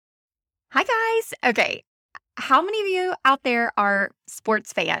Hi, guys. Okay. How many of you out there are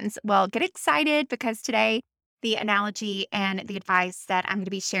sports fans? Well, get excited because today the analogy and the advice that I'm going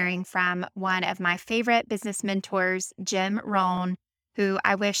to be sharing from one of my favorite business mentors, Jim Rohn, who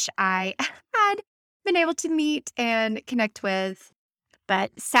I wish I had been able to meet and connect with,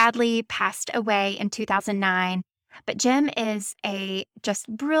 but sadly passed away in 2009. But Jim is a just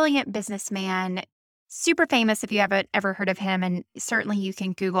brilliant businessman, super famous if you haven't ever heard of him. And certainly you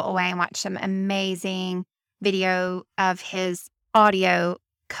can Google away and watch some amazing video of his audio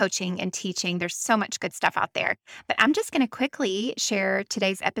coaching and teaching. There's so much good stuff out there. But I'm just going to quickly share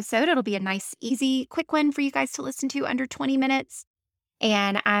today's episode. It'll be a nice, easy, quick one for you guys to listen to under 20 minutes.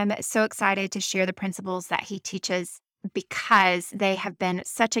 And I'm so excited to share the principles that he teaches because they have been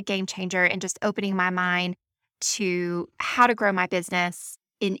such a game changer in just opening my mind to how to grow my business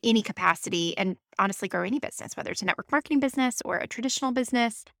in any capacity and honestly grow any business, whether it's a network marketing business or a traditional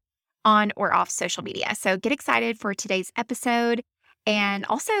business on or off social media. So get excited for today's episode. And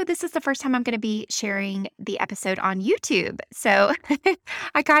also, this is the first time I'm going to be sharing the episode on YouTube. So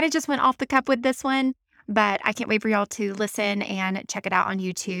I kind of just went off the cuff with this one, but I can't wait for y'all to listen and check it out on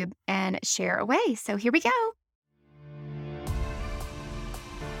YouTube and share away. So here we go.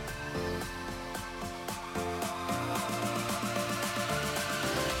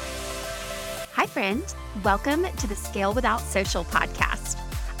 Hi, friend. Welcome to the Scale Without Social podcast.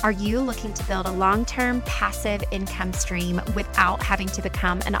 Are you looking to build a long-term passive income stream without having to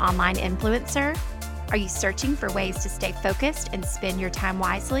become an online influencer? Are you searching for ways to stay focused and spend your time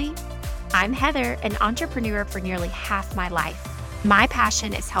wisely? I'm Heather, an entrepreneur for nearly half my life. My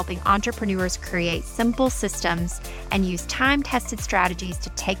passion is helping entrepreneurs create simple systems and use time-tested strategies to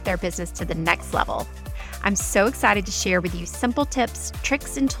take their business to the next level. I'm so excited to share with you simple tips,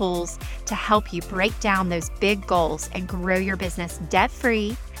 tricks, and tools to help you break down those big goals and grow your business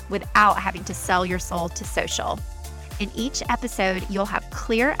debt-free without having to sell your soul to social. In each episode, you'll have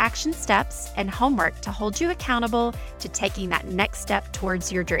clear action steps and homework to hold you accountable to taking that next step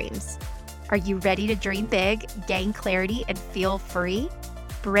towards your dreams. Are you ready to dream big, gain clarity, and feel free?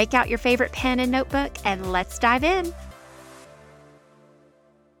 Break out your favorite pen and notebook, and let's dive in.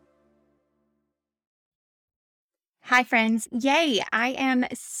 Hi, friends. Yay. I am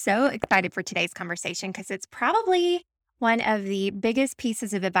so excited for today's conversation because it's probably one of the biggest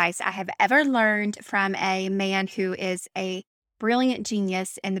pieces of advice I have ever learned from a man who is a brilliant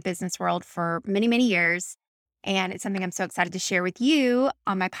genius in the business world for many, many years. And it's something I'm so excited to share with you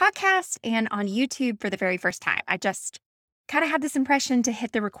on my podcast and on YouTube for the very first time. I just kind of had this impression to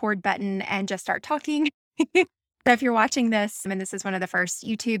hit the record button and just start talking. So if you're watching this, and this is one of the first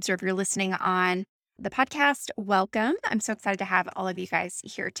YouTubes, or if you're listening on the podcast, welcome. I'm so excited to have all of you guys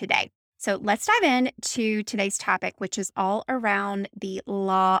here today. So let's dive in to today's topic, which is all around the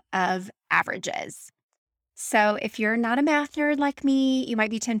law of averages. So if you're not a math nerd like me, you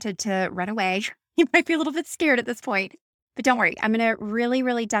might be tempted to run away. You might be a little bit scared at this point, but don't worry. I'm going to really,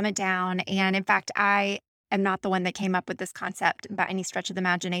 really dumb it down. And in fact, I am not the one that came up with this concept by any stretch of the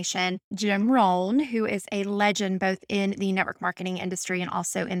imagination. Jim Rohn, who is a legend both in the network marketing industry and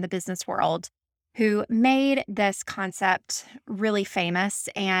also in the business world, who made this concept really famous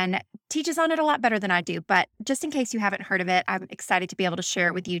and teaches on it a lot better than I do. But just in case you haven't heard of it, I'm excited to be able to share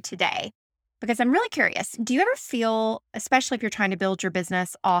it with you today because I'm really curious. Do you ever feel, especially if you're trying to build your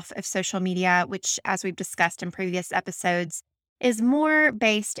business off of social media, which, as we've discussed in previous episodes, is more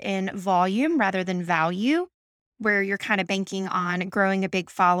based in volume rather than value, where you're kind of banking on growing a big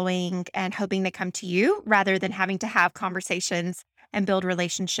following and hoping they come to you rather than having to have conversations and build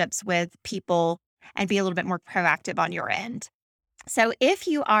relationships with people and be a little bit more proactive on your end? So if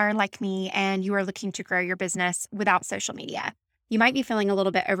you are like me and you are looking to grow your business without social media, you might be feeling a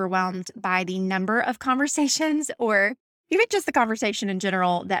little bit overwhelmed by the number of conversations or even just the conversation in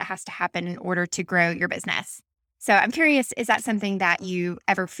general that has to happen in order to grow your business. So I'm curious, is that something that you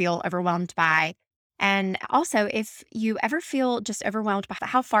ever feel overwhelmed by? And also, if you ever feel just overwhelmed by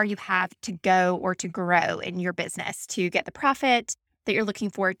how far you have to go or to grow in your business to get the profit that you're looking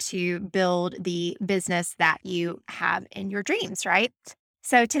for to build the business that you have in your dreams, right?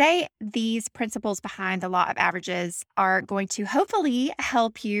 So today, these principles behind the law of averages are going to hopefully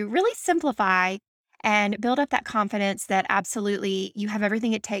help you really simplify and build up that confidence that absolutely you have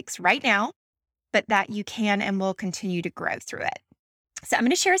everything it takes right now, but that you can and will continue to grow through it. So I'm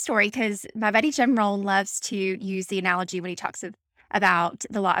going to share a story because my buddy Jim Rohn loves to use the analogy when he talks about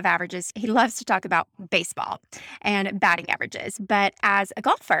the law of averages. He loves to talk about baseball and batting averages. But as a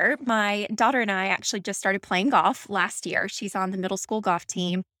golfer, my daughter and I actually just started playing golf last year. She's on the middle school golf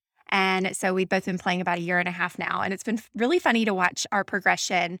team. And so we've both been playing about a year and a half now. And it's been really funny to watch our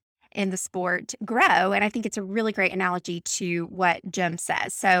progression in the sport grow. And I think it's a really great analogy to what Jim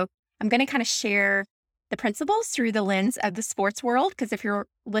says. So I'm going to kind of share the principles through the lens of the sports world, because if you're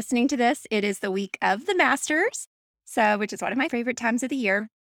listening to this, it is the week of the Masters, so which is one of my favorite times of the year.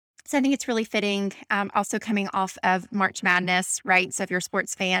 So I think it's really fitting. Also coming off of March Madness, right? So if you're a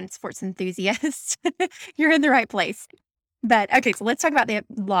sports fan, sports enthusiast, you're in the right place. But okay, so let's talk about the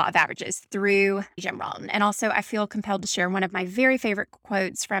law of averages through Jim Rohn. And also, I feel compelled to share one of my very favorite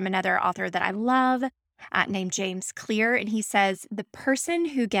quotes from another author that I love, named James Clear. And he says, "The person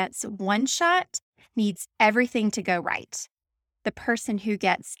who gets one shot needs everything to go right. The person who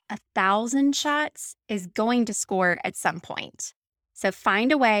gets 1,000 shots is going to score at some point. So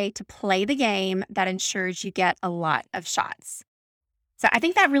find a way to play the game that ensures you get a lot of shots." So I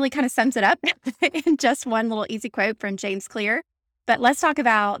think that really kind of sums it up in just one little easy quote from James Clear. But let's talk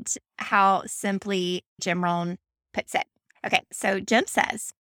about how simply Jim Rohn puts it. Okay, so Jim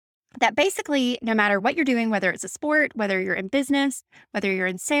says that basically, no matter what you're doing, whether it's a sport, whether you're in business, whether you're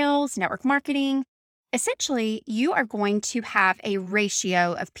in sales, network marketing, essentially, you are going to have a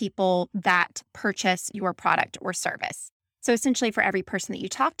ratio of people that purchase your product or service. So essentially, for every person that you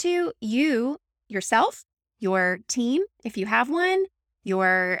talk to, you, yourself, your team, if you have one,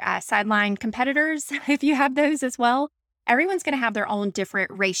 your sideline competitors, if you have those as well, everyone's going to have their own different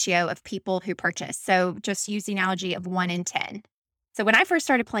ratio of people who purchase. So just use the analogy of 1 in 10. So when I first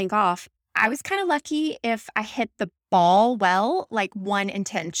started playing golf, I was kind of lucky if I hit the ball well, like 1 in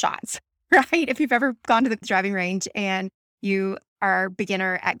 10 shots, right? If you've ever gone to the driving range and you are a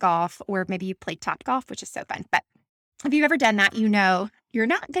beginner at golf, or maybe you play top golf, which is so fun. But if you've ever done that, you know you're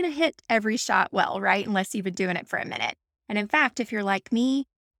not going to hit every shot well, right? Unless you've been doing it for a minute. And in fact, if you're like me,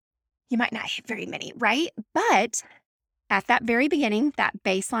 you might not hit very many, right? But at that very beginning, that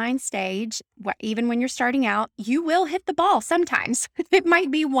baseline stage, even when you're starting out, you will hit the ball sometimes. It might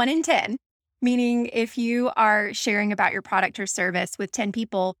be 1 in 10, meaning if you are sharing about your product or service with 10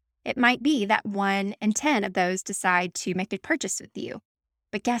 people, it might be that 1 in 10 of those decide to make a purchase with you.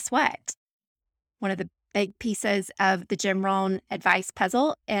 But guess what? One of the big pieces of the Jim Rohn advice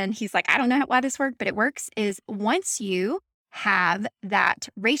puzzle, and he's like, I don't know why this worked, but it works, is once you have that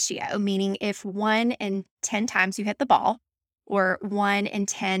ratio, meaning if 1 in 10 times you hit the ball, or 1 in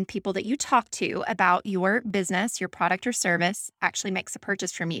 10 people that you talk to about your business, your product or service actually makes a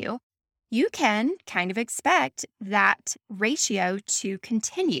purchase from you, you can kind of expect that ratio to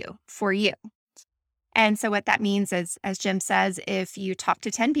continue for you. And so what that means is, as Jim says, if you talk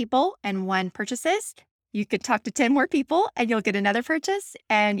to 10 people and 1 purchases, you could talk to 10 more people and you'll get another purchase,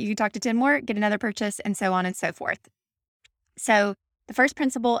 and you talk to 10 more, get another purchase, and so on and so forth. So the first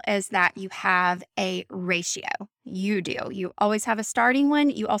principle is that you have a ratio. You do. You always have a starting one.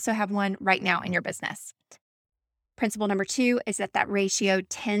 You also have one right now in your business. Principle number 2 is that ratio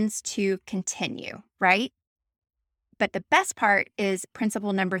tends to continue, right? But the best part is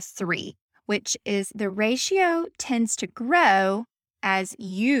principle number 3, which is the ratio tends to grow as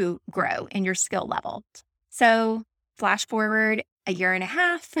you grow in your skill level. So flash forward a year and a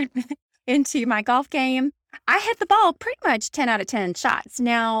half into my golf game, I hit the ball pretty much 10 out of 10 shots.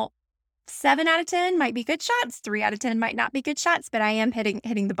 Now, 7 out of 10 might be good shots, 3 out of 10 might not be good shots, but I am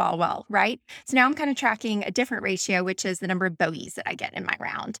hitting the ball well, right? So now I'm kind of tracking a different ratio, which is the number of bogeys that I get in my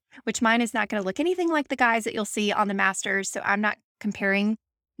round, which mine is not going to look anything like the guys that you'll see on the Masters. So I'm not comparing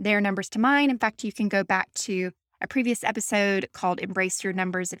their numbers to mine. In fact, you can go back to a previous episode called Embrace Your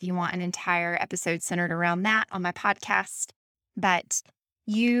Numbers if you want an entire episode centered around that on my podcast. But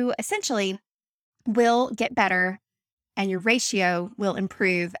you essentially will get better and your ratio will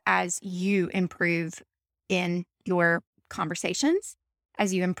improve as you improve in your conversations,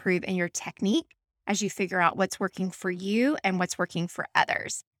 as you improve in your technique, as you figure out what's working for you and what's working for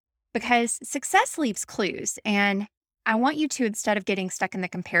others. Because success leaves clues. And I want you to, instead of getting stuck in the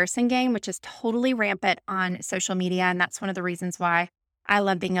comparison game, which is totally rampant on social media, and that's one of the reasons why I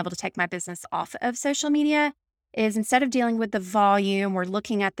love being able to take my business off of social media, is instead of dealing with the volume or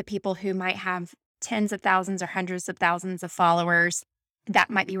looking at the people who might have tens of thousands or hundreds of thousands of followers,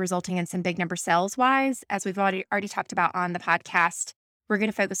 that might be resulting in some big number sales wise, as we've already talked about on the podcast, we're going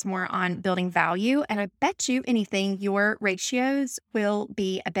to focus more on building value. And I bet you anything, your ratios will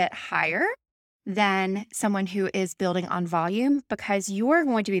be a bit higher than someone who is building on volume, because you're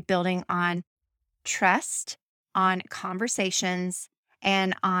going to be building on trust, on conversations,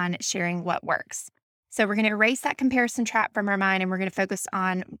 and on sharing what works. So we're going to erase that comparison trap from our mind, and we're going to focus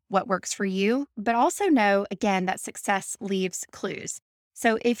on what works for you, but also know, again, that success leaves clues.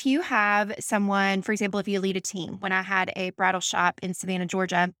 So if you have someone, for example, if you lead a team, when I had a bridal shop in Savannah,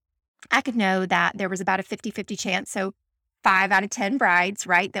 Georgia, I could know that there was about a 50-50 chance. So 5 out of 10 brides,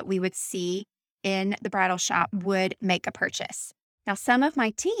 right, that we would see in the bridal shop would make a purchase. Now, some of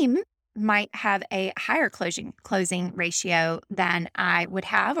my team might have a higher closing ratio than I would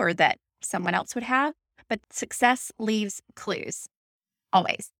have or that someone else would have, but success leaves clues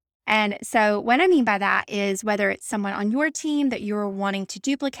always. And so what I mean by that is whether it's someone on your team that you're wanting to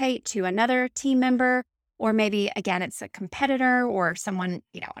duplicate to another team member, or maybe again, it's a competitor or someone,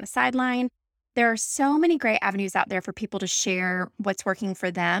 on a sideline. There are so many great avenues out there for people to share what's working for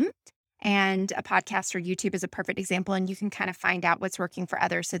them. And a podcast or YouTube is a perfect example. And you can kind of find out what's working for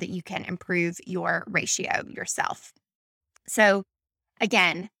others so that you can improve your ratio yourself. So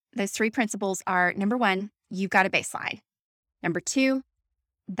again, those 3 principles are: number 1, you've got a baseline. Number 2,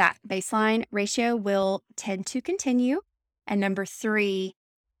 that baseline ratio will tend to continue. And number 3,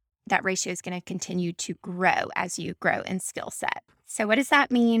 that ratio is going to continue to grow as you grow in skill set. So what does that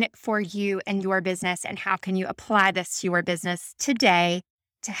mean for you and your business, and how can you apply this to your business today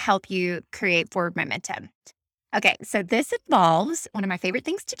to help you create forward momentum? Okay, so this involves one of my favorite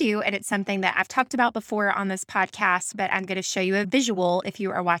things to do, and it's something that I've talked about before on this podcast, but I'm going to show you a visual if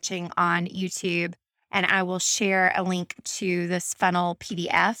you are watching on YouTube, and I will share a link to this funnel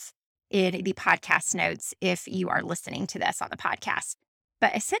PDF in the podcast notes if you are listening to this on the podcast.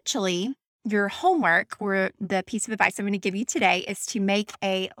 But essentially, your homework, or the piece of advice I'm going to give you today, is to make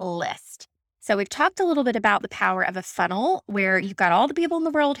a list. So we've talked a little bit about the power of a funnel, where you've got all the people in the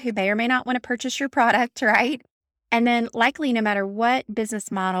world who may or may not want to purchase your product, right? And then likely, no matter what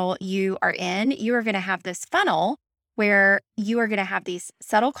business model you are in, you are going to have this funnel where you are going to have these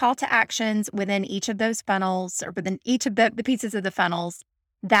subtle call to actions within each of those funnels, or within each of the pieces of the funnels,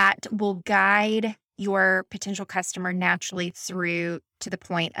 that will guide your potential customer naturally through to the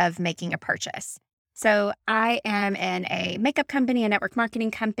point of making a purchase. So I am in a makeup company, a network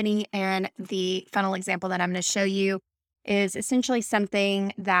marketing company, and the funnel example that I'm going to show you is essentially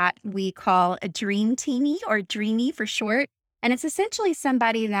something that we call a dream teamie, or dreamie for short. And it's essentially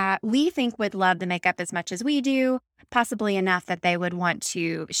somebody that we think would love the makeup as much as we do, possibly enough that they would want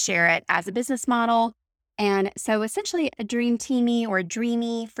to share it as a business model. And so essentially a dream teamie, or a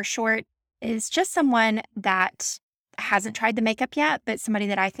dreamie for short, is just someone that hasn't tried the makeup yet, but somebody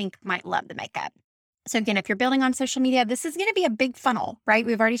that I think might love the makeup. So again, if you're building on social media, this is going to be a big funnel, right?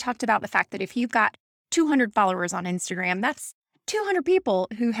 We've already talked about the fact that if you've got 200 followers on Instagram, that's 200 people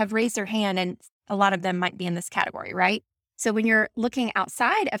who have raised their hand, and a lot of them might be in this category, right? So when you're looking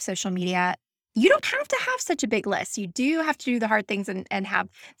outside of social media, you don't have to have such a big list. You do have to do the hard things and have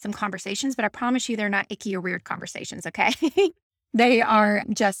some conversations, but I promise you they're not icky or weird conversations, okay? They are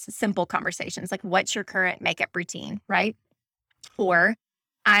just simple conversations, like, what's your current makeup routine, right? Or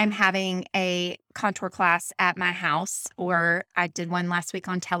I'm having a contour class at my house, or I did one last week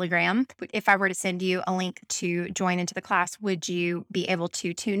on Telegram. If I were to send you a link to join into the class, would you be able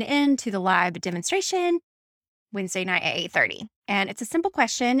to tune in to the live demonstration Wednesday night at 8:30? And it's a simple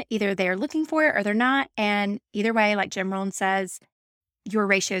question. Either they're looking for it or they're not. And either way, like Jim Rohn says, your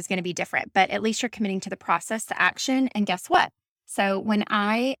ratio is going to be different, but at least you're committing to the process, the action. And guess what? So when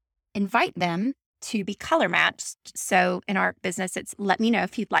I invite them to be color matched, so in our business, it's let me know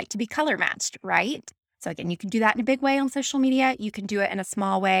if you'd like to be color matched, right? So again, you can do that in a big way on social media. You can do it in a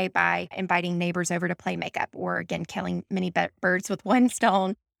small way by inviting neighbors over to play makeup, or again, killing many birds with one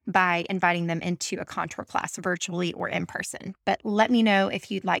stone by inviting them into a contour class virtually or in person. But let me know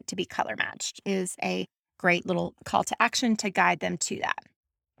if you'd like to be color matched is a great little call to action to guide them to that.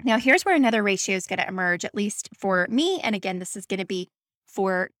 Now, here's where another ratio is going to emerge, at least for me. And again, this is going to be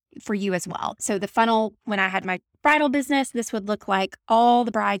for you as well. So the funnel, when I had my bridal business, this would look like all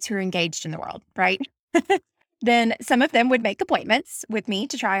the brides who are engaged in the world, right? Then some of them would make appointments with me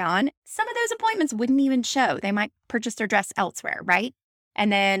to try on. Some of those appointments wouldn't even show. They might purchase their dress elsewhere, right?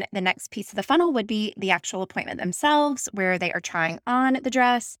 And then the next piece of the funnel would be the actual appointment themselves, where they are trying on the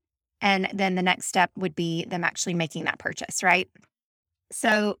dress. And then the next step would be them actually making that purchase, right?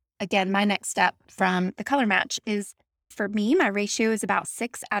 So again, my next step from the color match is, for me, my ratio is about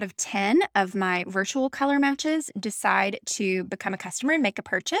 6 out of 10 of my virtual color matches decide to become a customer and make a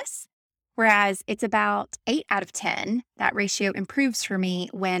purchase. Whereas it's about 8 out of 10. That ratio improves for me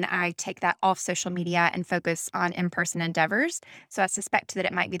when I take that off social media and focus on in-person endeavors. So I suspect that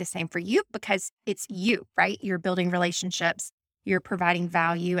it might be the same for you, because it's you, right? You're building relationships. You're providing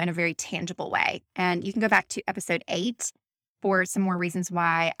value in a very tangible way. And you can go back to episode 8 for some more reasons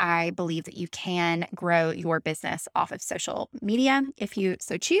why I believe that you can grow your business off of social media if you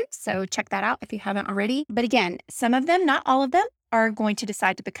so choose. So check that out if you haven't already. But again, some of them, not all of them, are going to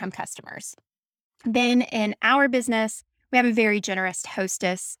decide to become customers. Then in our business, we have a very generous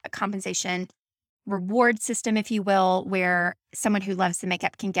hostess compensation reward system, if you will, where someone who loves the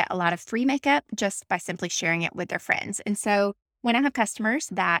makeup can get a lot of free makeup just by simply sharing it with their friends. And so when I have customers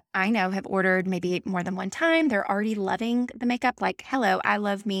that I know have ordered maybe more than one time, they're already loving the makeup, like, hello, I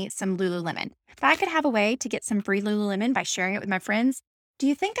love me some Lululemon. If I could have a way to get some free Lululemon by sharing it with my friends, do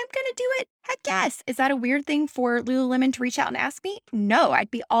you think I'm going to do it? Heck yes. Is that a weird thing for Lululemon to reach out and ask me? No,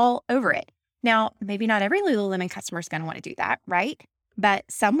 I'd be all over it. Now, maybe not every Lululemon customer is going to want to do that, right? But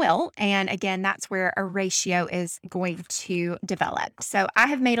some will. And again, that's where a ratio is going to develop. So I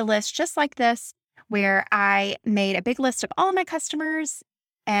have made a list just like this, where I made a big list of all my customers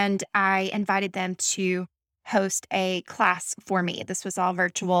and I invited them to host a class for me. This was all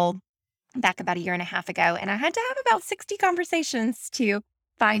virtual back about a year and a half ago. And I had to have about 60 conversations to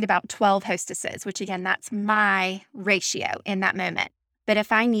find about 12 hostesses, which again, that's my ratio in that moment. But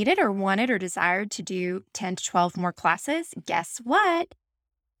if I needed or wanted or desired to do 10 to 12 more classes, guess what?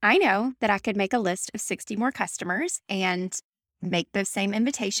 I know that I could make a list of 60 more customers and make those same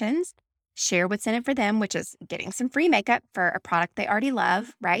invitations, share what's in it for them, which is getting some free makeup for a product they already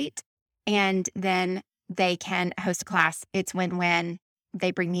love, right? And then they can host a class. It's win-win.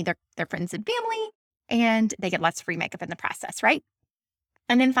 They bring me their friends and family, and they get lots of free makeup in the process, right?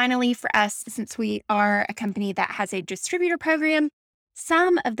 And then finally, for us, since we are a company that has a distributor program,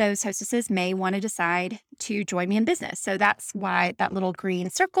 some of those hostesses may want to decide to join me in business. So that's why that little green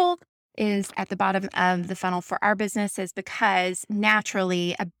circle is at the bottom of the funnel for our business, is because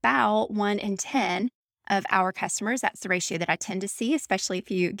naturally about 1 in 10 of our customers, that's the ratio that I tend to see, especially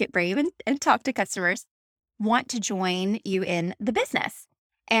if you get brave and talk to customers, want to join you in the business.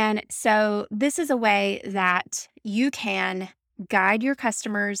 And so this is a way that you can guide your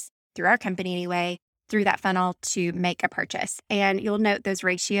customers through our company anyway, through that funnel to make a purchase. And you'll note those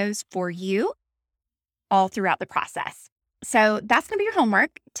ratios for you all throughout the process. So that's going to be your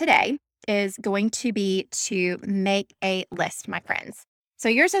homework today, is going to be to make a list, my friends. So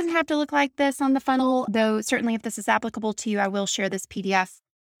yours doesn't have to look like this on the funnel, though certainly if this is applicable to you, I will share this PDF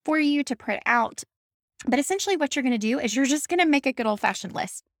for you to print out. But essentially what you're going to do is you're just going to make a good old-fashioned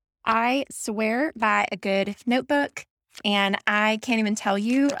list. I swear by a good notebook, and I can't even tell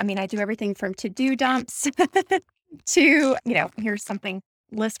you. I mean, I do everything from to-do dumps to, here's something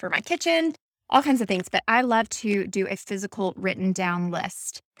list for my kitchen, all kinds of things. But I love to do a physical written down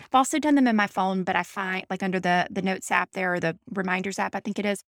list. I've also done them in my phone, but I find like under the notes app there, or the reminders app, I think it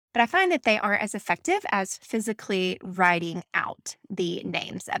is. But I find that they aren't as effective as physically writing out the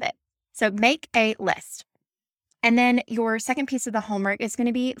names of it. So make a list. And then your second piece of the homework is going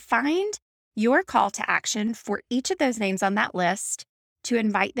to be find your call to action for each of those names on that list to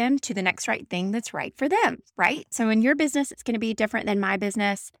invite them to the next right thing that's right for them, right? So in your business, it's going to be different than my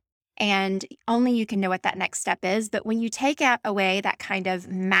business, and only you can know what that next step is. But when you take away that kind of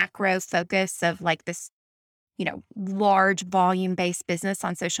macro focus of like this, large volume-based business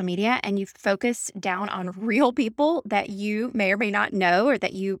on social media, and you focus down on real people that you may or may not know, or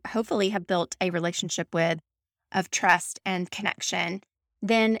that you hopefully have built a relationship with of trust and connection,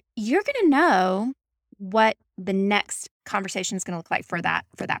 then you're going to know what the next conversation is going to look like for that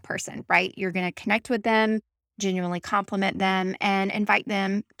person, right? You're going to connect with them, genuinely compliment them, and invite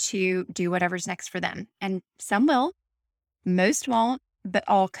them to do whatever's next for them. And some will, most won't, but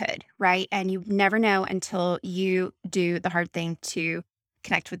all could, right? And you never know until you do the hard thing to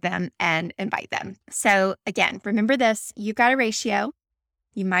connect with them and invite them. So again, remember this, you've got a ratio.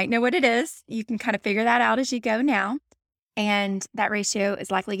 You might know what it is. You can kind of figure that out as you go now. And that ratio is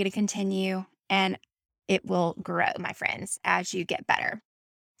likely going to continue, and it will grow, my friends, as you get better.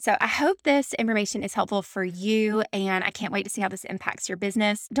 So I hope this information is helpful for you, and I can't wait to see how this impacts your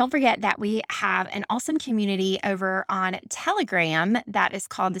business. Don't forget that we have an awesome community over on Telegram that is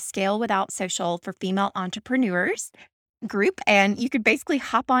called the Scale Without Social for Female Entrepreneurs group. And you could basically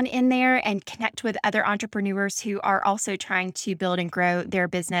hop on in there and connect with other entrepreneurs who are also trying to build and grow their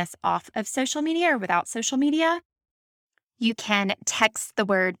business off of social media or without social media. You can text the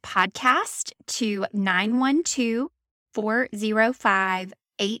word podcast to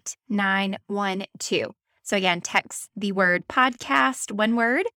 912-405-8912. So again, text the word podcast, one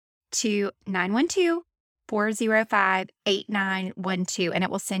word, to 912-405-8912, and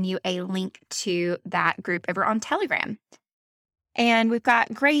it will send you a link to that group over on Telegram. And we've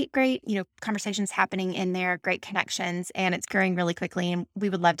got great, conversations happening in there, great connections, and it's growing really quickly, and we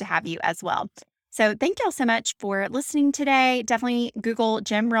would love to have you as well. So thank y'all so much for listening today. Definitely Google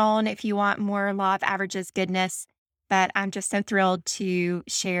Jim Rohn if you want more law of averages goodness. But I'm just so thrilled to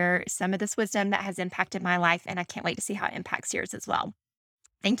share some of this wisdom that has impacted my life, and I can't wait to see how it impacts yours as well.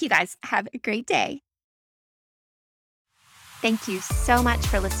 Thank you guys. Have a great day. Thank you so much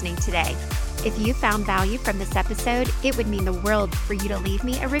for listening today. If you found value from this episode, it would mean the world for you to leave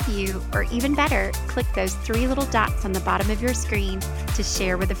me a review, or even better, click those 3 little dots on the bottom of your screen to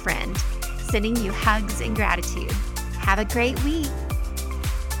share with a friend. Sending you hugs and gratitude. Have a great week.